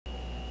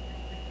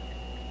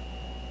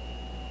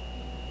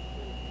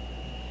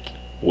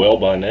Well,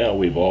 by now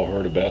we've all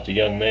heard about the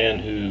young man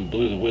who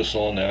blew the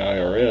whistle on the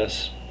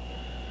IRS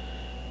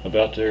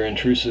about their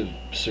intrusive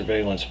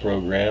surveillance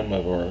program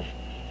of our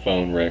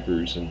phone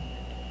records and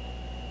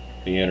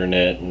the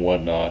internet and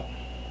whatnot.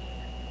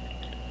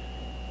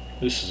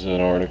 This is an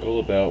article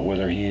about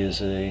whether he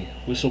is a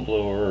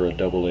whistleblower or a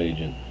double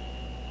agent.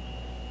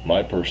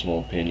 My personal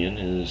opinion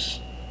is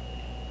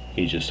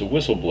he's just a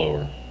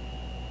whistleblower.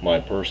 My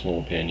personal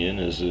opinion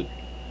is that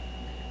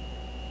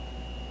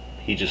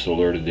he just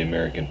alerted the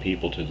American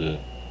people to the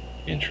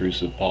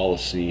intrusive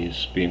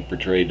policies being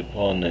portrayed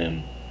upon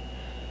them.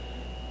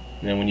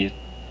 Now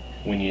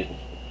when you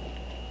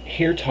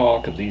hear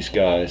talk of these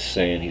guys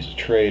saying he's a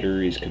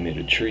traitor, he's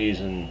committed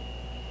treason,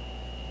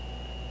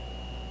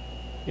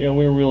 we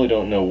really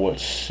don't know what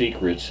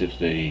secrets, if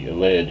they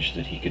allege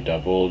that he could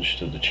divulge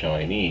to the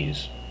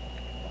Chinese,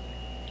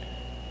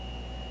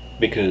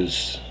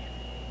 because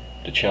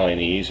the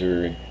Chinese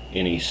or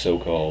any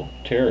so-called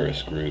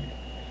terrorist group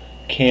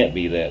can't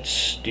be that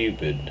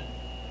stupid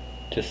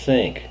to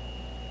think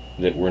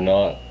that we're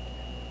not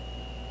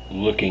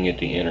looking at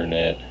the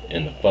internet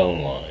and the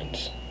phone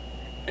lines.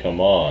 Come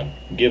on,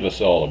 give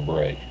us all a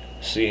break.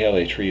 See how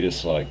they treat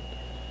us like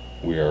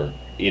we are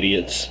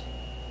idiots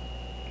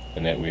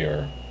and that we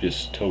are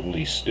just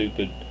totally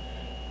stupid.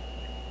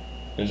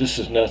 And this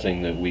is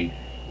nothing that we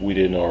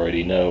didn't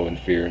already know and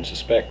fear and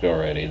suspect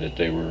already, that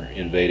they were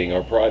invading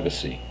our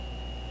privacy,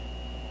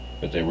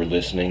 that they were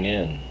listening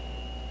in.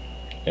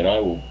 And I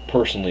will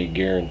personally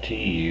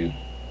guarantee you,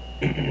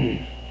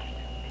 in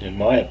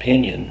my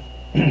opinion,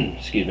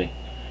 excuse me,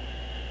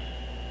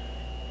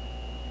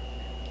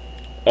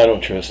 I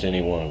don't trust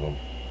any one of them.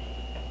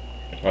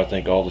 I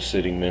think all the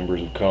sitting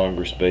members of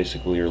Congress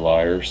basically are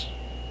liars.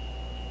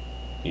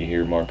 You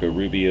hear Marco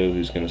Rubio,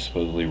 who's going to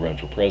supposedly run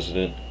for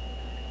president,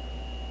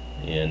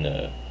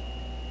 and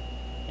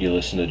you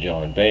listen to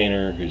John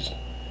Boehner, who's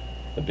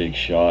a big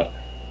shot,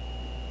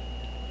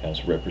 House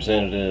of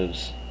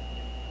Representatives.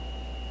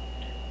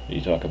 You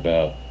talk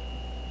about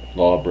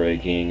law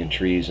breaking and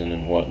treason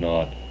and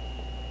whatnot.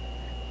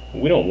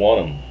 We don't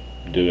want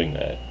them doing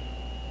that.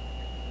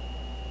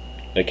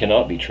 They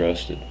cannot be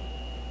trusted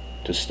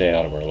to stay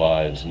out of our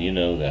lives, and you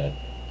know that.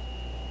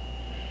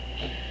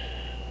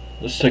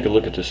 Let's take a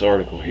look at this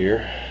article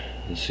here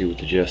and see what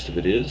the gist of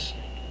it is,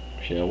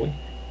 shall we?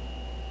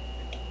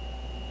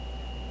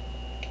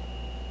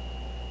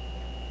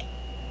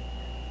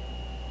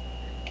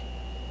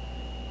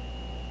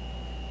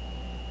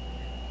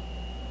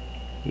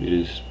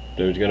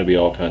 There's going to be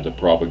all kinds of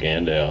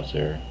propaganda out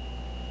there.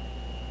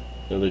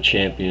 The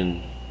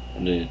champion,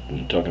 they're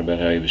talking about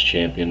how he was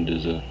championed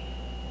as a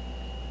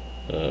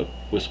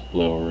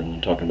whistleblower,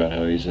 and talking about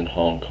how he's in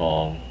Hong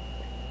Kong.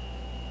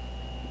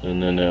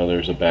 And then now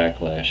there's a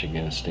backlash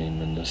against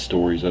him, and the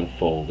story's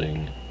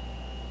unfolding.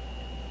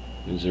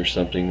 Is there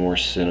something more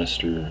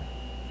sinister?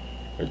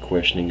 They're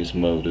questioning his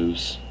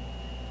motives,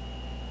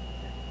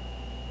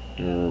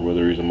 or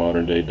whether he's a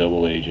modern day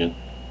double agent,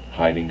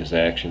 hiding his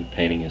action,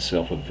 painting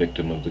himself a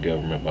victim of the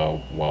government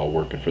while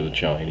working for the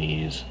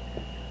Chinese.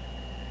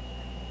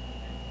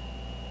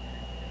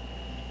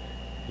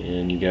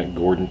 And you got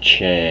Gordon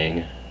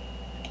Chang.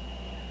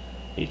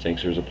 He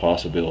thinks there's a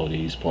possibility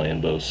he's playing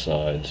both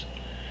sides.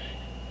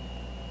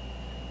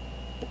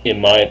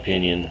 In my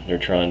opinion, they're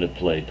trying to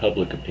play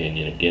public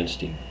opinion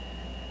against him.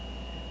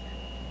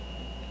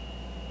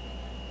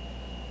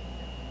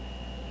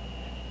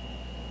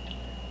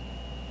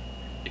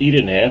 He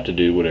didn't have to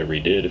do whatever he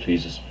did if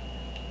he's,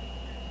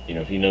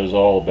 if he knows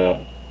all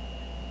about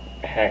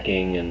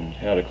hacking and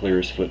how to clear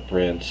his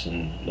footprints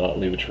and not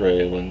leave a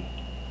trail and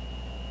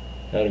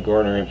how to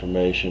garner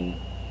information.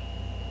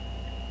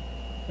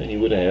 Then he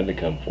wouldn't have had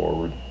to come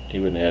forward. He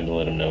wouldn't have had to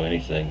let him know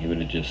anything. He would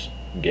have just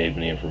gave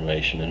him the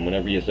information. And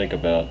whenever you think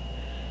about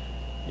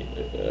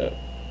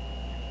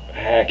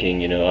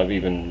hacking, I've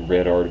even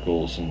read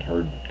articles and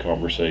heard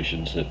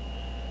conversations that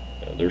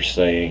they're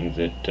saying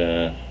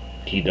that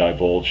he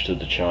divulged to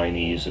the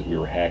Chinese that we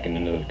were hacking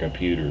into their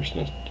computers.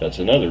 And that's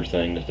another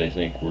thing that they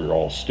think we're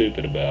all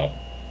stupid about.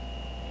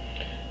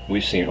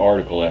 We've seen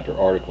article after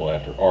article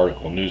after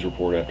article, news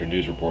report after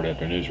news report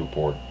after news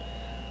report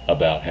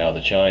about how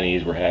the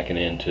Chinese were hacking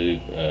into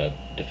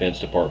Defense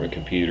Department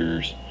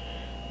computers,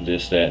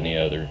 this, that, and the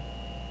other.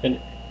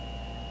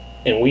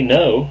 And we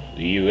know,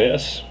 the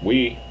U.S.,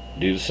 we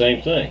do the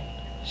same thing.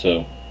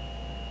 So,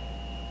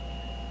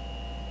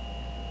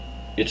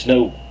 it's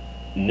no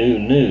new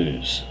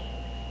news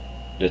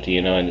that the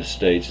United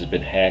States has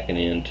been hacking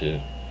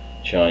into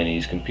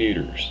Chinese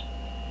computers.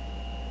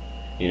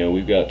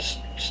 We've got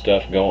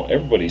stuff going.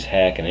 Everybody's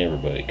hacking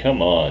everybody.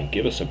 Come on,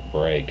 give us a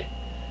break.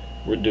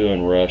 We're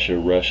doing Russia,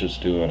 Russia's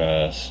doing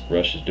us,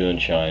 Russia's doing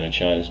China,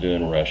 China's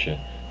doing Russia.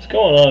 It's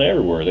going on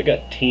everywhere. They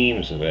got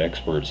teams of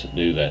experts that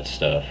do that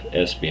stuff.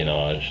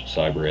 Espionage,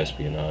 cyber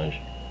espionage.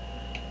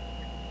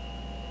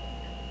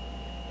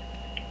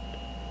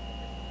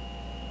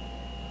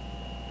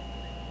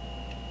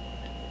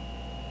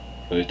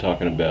 They're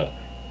talking about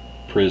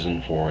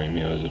prison for him,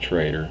 as a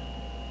traitor.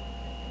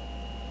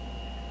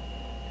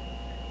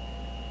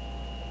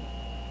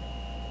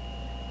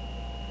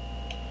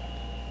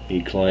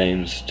 He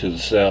claims to the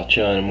South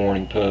China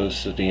Morning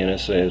Post that the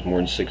NSA has more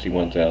than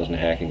 61,000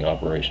 hacking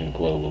operations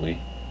globally.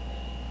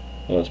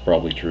 Well, that's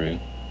probably true.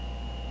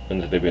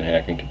 And that they've been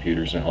hacking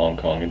computers in Hong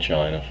Kong and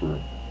China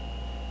for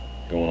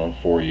going on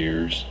 4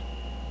 years.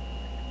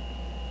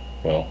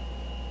 Well,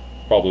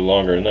 probably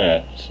longer than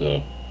that,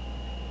 so.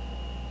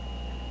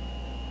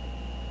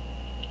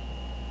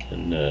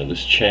 And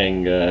this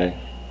Chang guy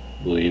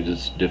believes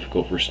it's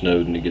difficult for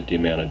Snowden to get the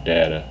amount of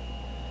data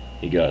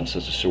he got in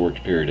such a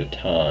short period of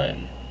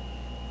time.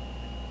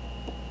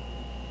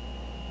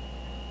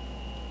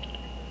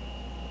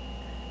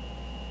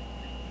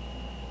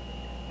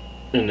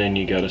 And then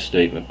you got a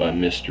statement by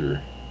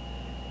Mr.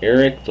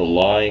 Eric the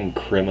Lying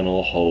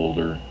Criminal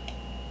Holder.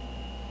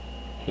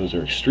 Those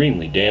are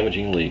extremely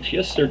damaging leaks.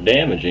 Yes, they're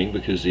damaging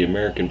because the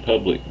American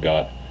public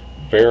got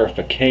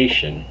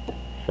verification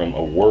from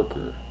a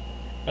worker.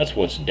 That's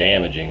what's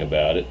damaging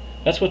about it.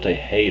 That's what they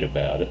hate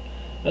about it.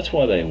 That's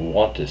why they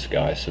want this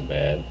guy so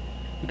bad,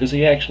 because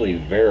he actually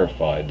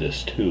verified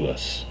this to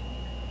us.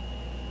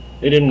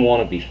 They didn't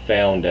want to be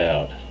found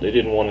out. They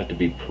didn't want it to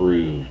be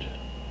proved.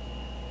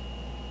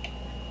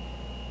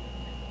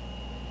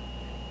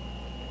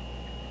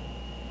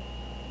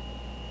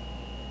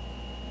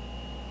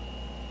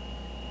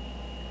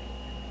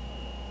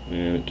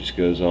 And it just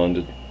goes on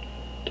to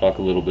talk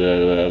a little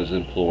bit about his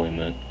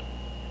employment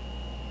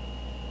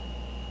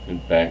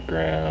and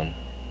background.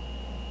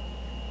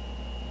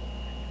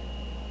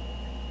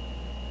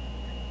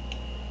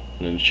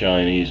 And then the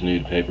Chinese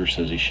newspaper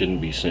says he shouldn't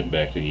be sent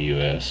back to the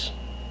U.S.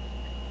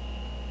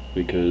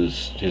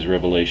 because his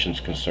revelations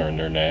concern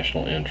their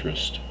national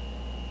interest.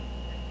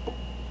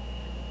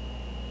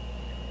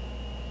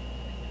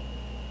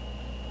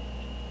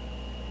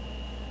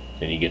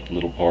 Then you get the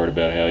little part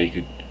about how he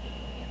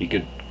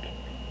could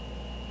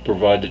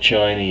provide the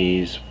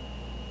Chinese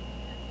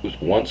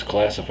with once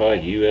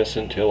classified U.S.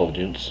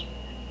 intelligence,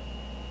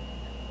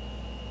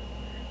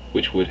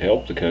 which would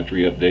help the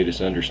country update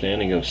its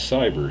understanding of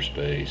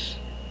cyberspace.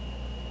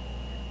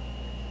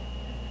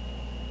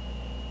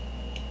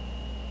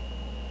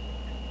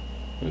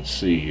 Let's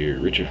see here.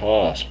 Richard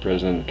Haas,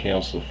 President of the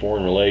Council of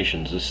Foreign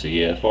Relations, the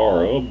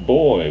CFR. Oh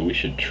boy, we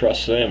should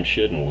trust them,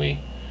 shouldn't we?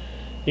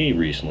 He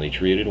recently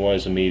tweeted, why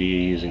is the media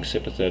using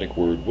sympathetic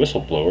word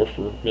whistleblower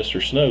for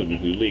Mr. Snowden,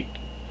 who leaked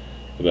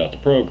about the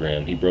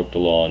program? He broke the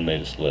law and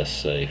made us less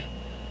safe.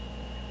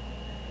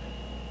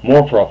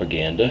 More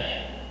propaganda.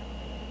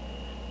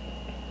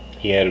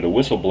 He added, a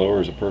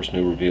whistleblower is a person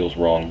who reveals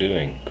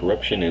wrongdoing,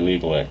 corruption,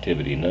 illegal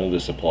activity. None of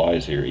this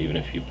applies here, even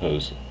if you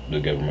oppose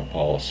the government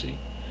policy.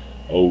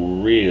 Oh,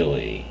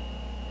 really?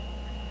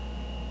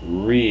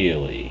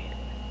 Really?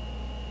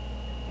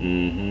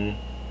 Mm-hmm.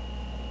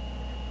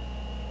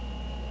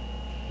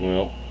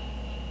 Well,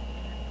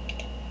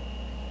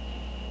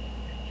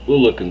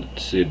 we'll look and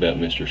see about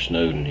Mr.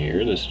 Snowden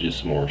here. This is just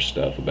some more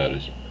stuff about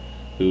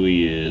who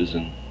he is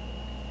and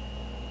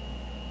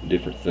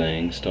different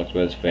things. Talks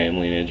about his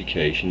family and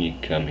education. You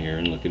can come here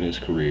and look at his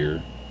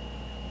career.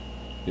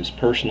 His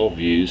personal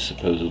views,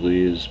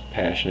 supposedly is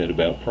passionate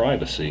about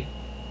privacy.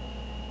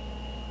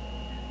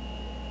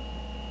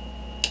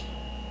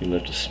 He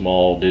left a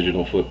small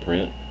digital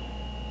footprint.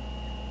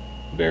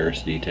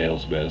 Various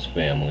details about his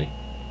family.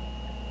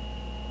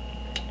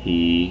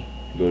 He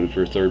voted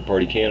for a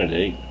third-party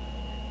candidate.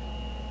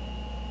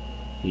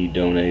 He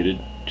donated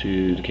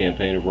to the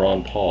campaign of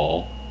Ron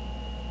Paul.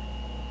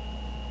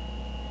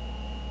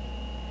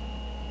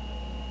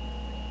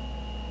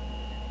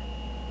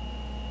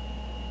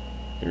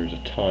 There's a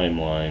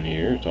timeline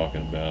here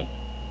talking about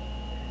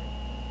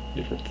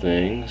different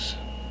things.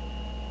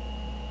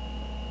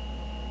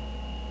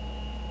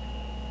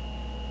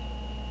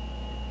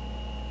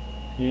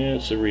 Yeah,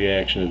 it's a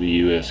reaction of the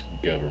U.S.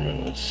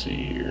 government. Let's see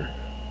here.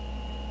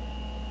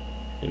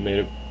 They made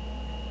a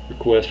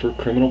request for a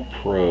criminal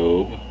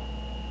probe.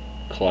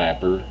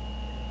 Clapper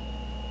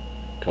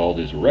called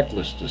his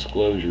reckless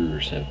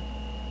disclosures have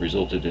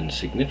resulted in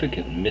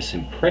significant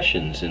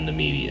misimpressions in the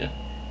media.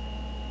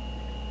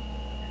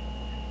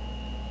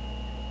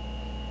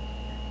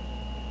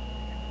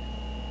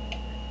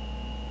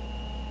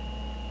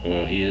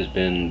 Well, he has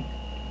been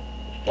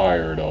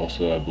fired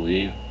also, I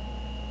believe,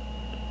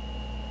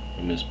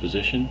 from his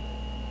position.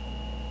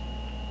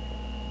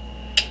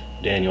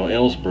 Daniel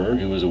Ellsberg,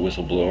 who was a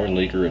whistleblower and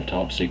leaker of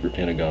top-secret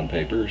Pentagon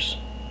papers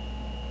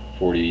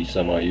 40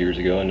 some odd years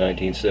ago in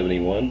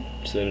 1971,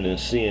 said in a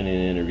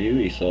CNN interview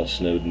he thought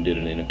Snowden did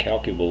an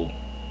incalculable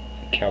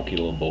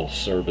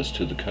service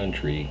to the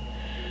country,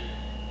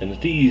 and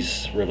that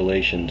these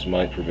revelations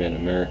might prevent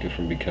America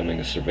from becoming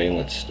a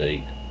surveillance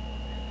state.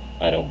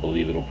 I don't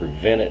believe it'll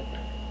prevent it.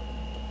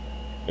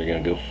 They're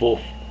going to go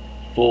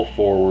full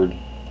forward,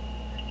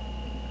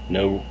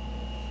 no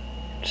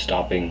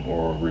stopping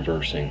or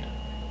reversing.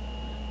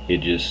 It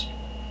just,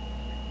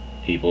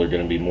 people are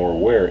going to be more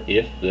aware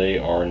if they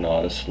are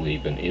not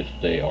asleep and if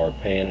they are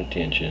paying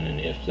attention and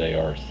if they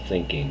are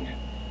thinking.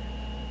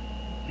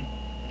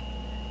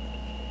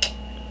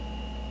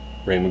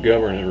 Ray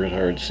McGovern, a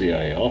retired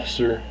CIA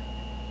officer,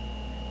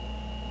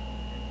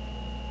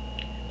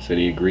 that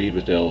he agreed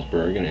with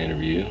Ellsberg in an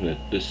interview that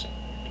this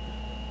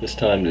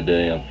time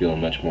today I'm feeling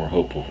much more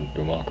hopeful for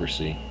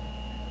democracy.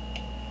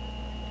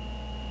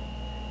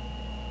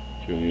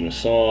 Julian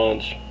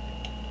Assange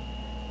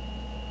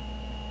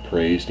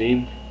praised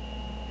him.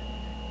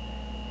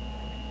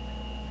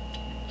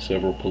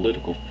 Several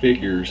political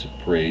figures have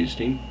praised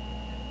him.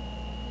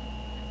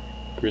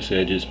 Chris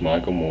Hedges,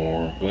 Michael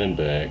Moore, Glenn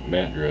Beck,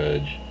 Matt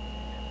Drudge,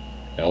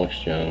 Alex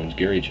Jones,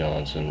 Gary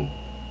Johnson,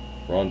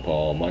 Ron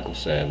Paul, Michael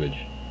Savage,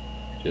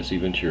 Jesse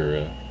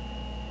Ventura,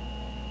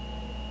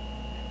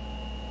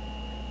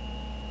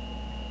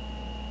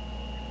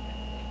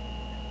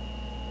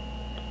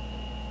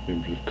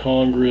 members of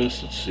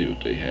Congress. Let's see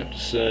what they have to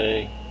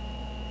say.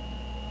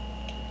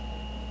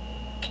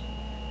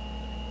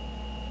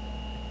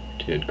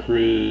 Ted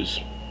Cruz.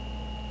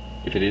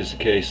 If it is the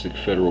case that the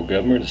federal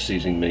government is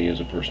seizing millions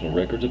of personal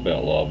records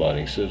about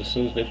law-abiding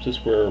citizens, and if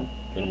this were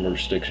minimum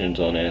restrictions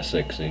on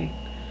assessing,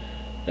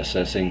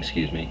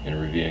 and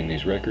reviewing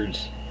these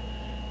records,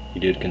 he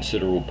did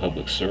considerable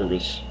public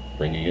service,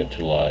 bringing it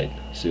to light.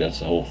 See, that's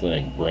the whole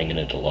thing, bringing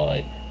it to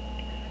light.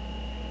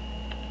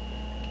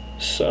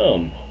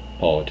 Some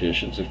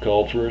politicians have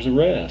called for his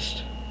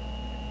arrest.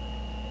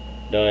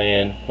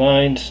 Dianne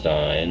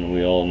Feinstein,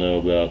 we all know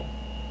about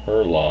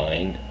her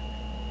lying.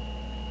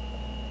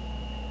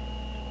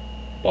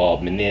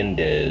 Bob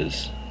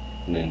Menendez,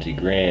 Lindsey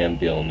Graham,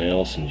 Bill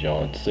Nelson,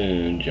 John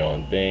Thune,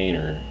 John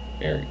Boehner,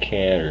 Eric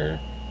Cantor,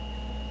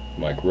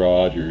 Mike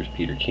Rogers,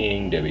 Peter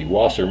King, Debbie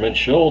Wasserman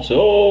Schultz.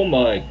 Oh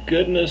my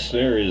goodness,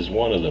 there is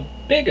one of the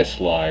biggest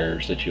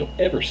liars that you'll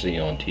ever see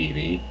on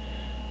TV,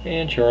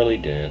 and Charlie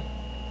Dent.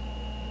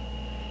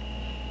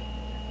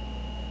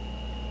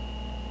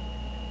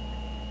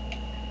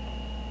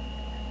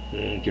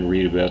 And you can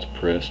read about the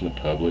press and the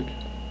public.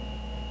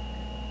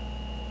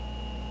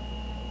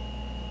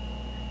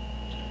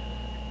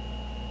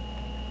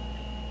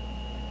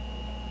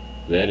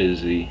 That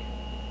is the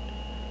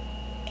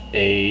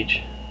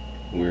age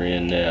we're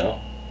in now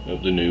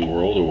of the New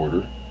World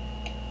Order,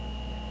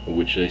 in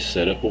which they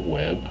set up a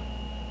web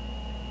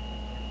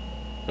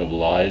of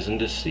lies and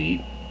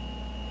deceit,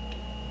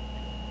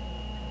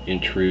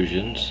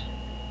 intrusions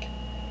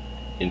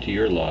into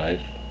your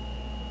life.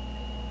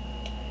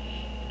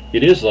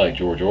 It is like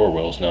George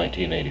Orwell's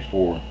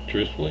 1984,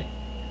 truthfully.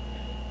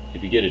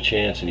 If you get a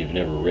chance and you've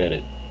never read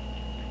it,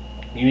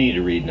 you need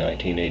to read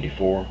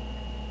 1984.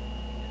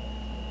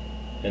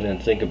 And then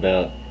think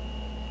about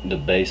the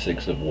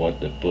basics of what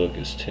the book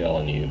is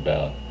telling you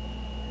about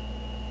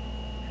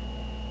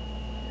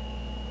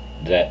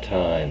that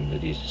time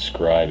that he's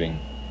describing,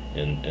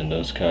 and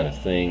those kind of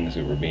things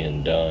that were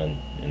being done,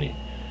 and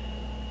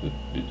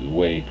the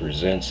way he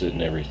presents it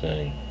and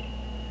everything.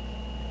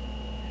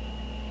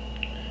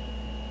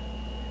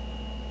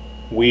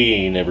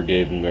 We never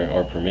gave them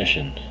our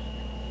permission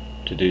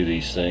to do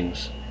these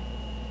things.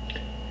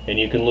 And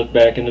you can look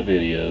back in the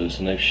videos,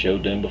 and they've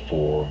showed them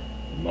before.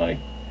 My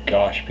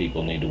gosh,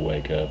 people need to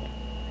wake up.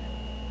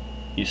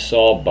 You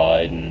saw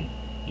Biden,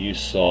 you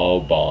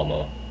saw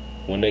Obama,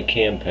 when they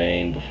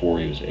campaigned before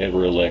he was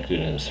ever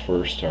elected in his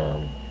first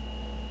term,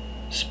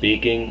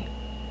 speaking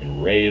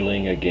and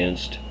railing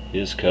against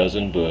his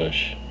cousin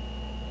Bush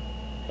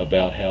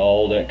about how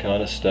all that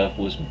kind of stuff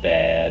was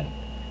bad,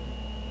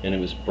 and it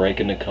was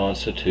breaking the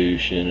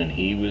Constitution, and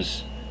he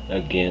was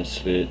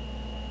against it,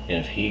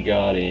 and if he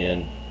got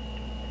in,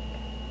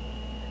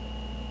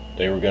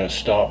 they were going to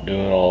stop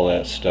doing all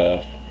that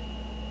stuff.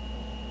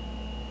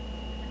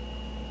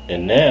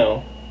 And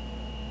now,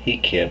 he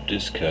kept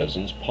his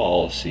cousin's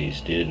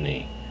policies, didn't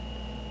he?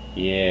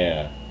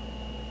 Yeah,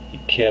 he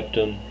kept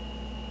them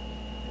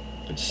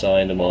and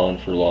signed them on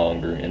for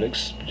longer, and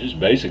just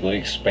basically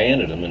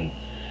expanded them and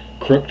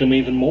crooked them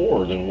even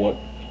more than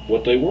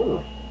what they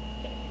were.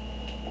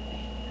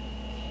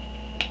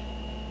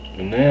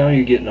 And now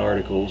you're getting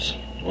articles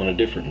on a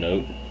different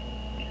note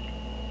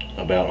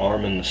about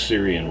arming the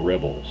Syrian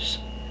rebels.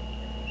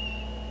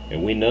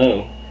 And we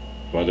know,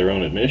 by their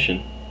own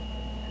admission,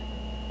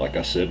 like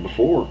I said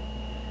before,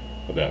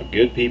 about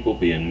good people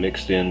being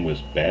mixed in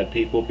with bad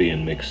people,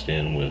 being mixed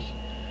in with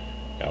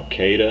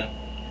Al-Qaeda.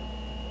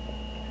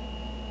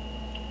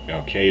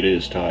 Al-Qaeda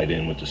is tied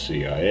in with the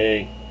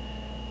CIA.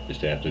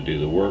 Just have to do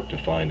the work to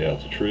find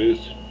out the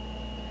truth.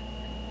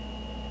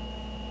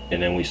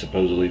 And then we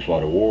supposedly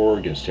fought a war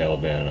against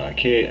Taliban and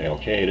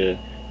Al-Qaeda,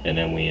 and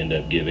then we end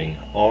up giving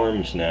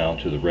arms now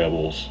to the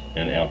rebels,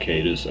 and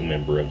Al-Qaeda's a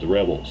member of the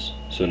rebels.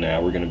 So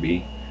now we're going to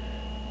be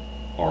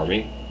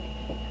arming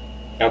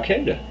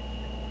Al-Qaeda,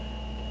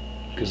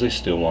 because they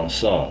still want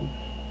Assad.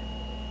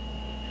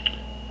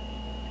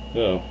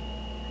 So,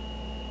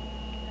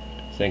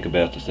 think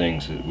about the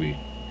things that we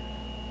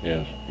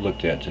have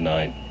looked at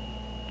tonight,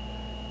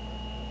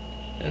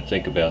 and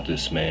think about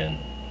this man.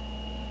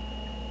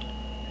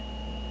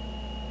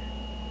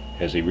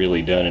 Has he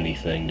really done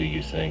anything, do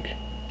you think,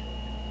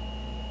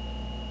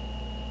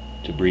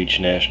 to breach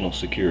national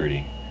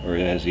security? Or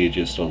has he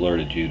just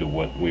alerted you to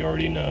what we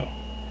already know?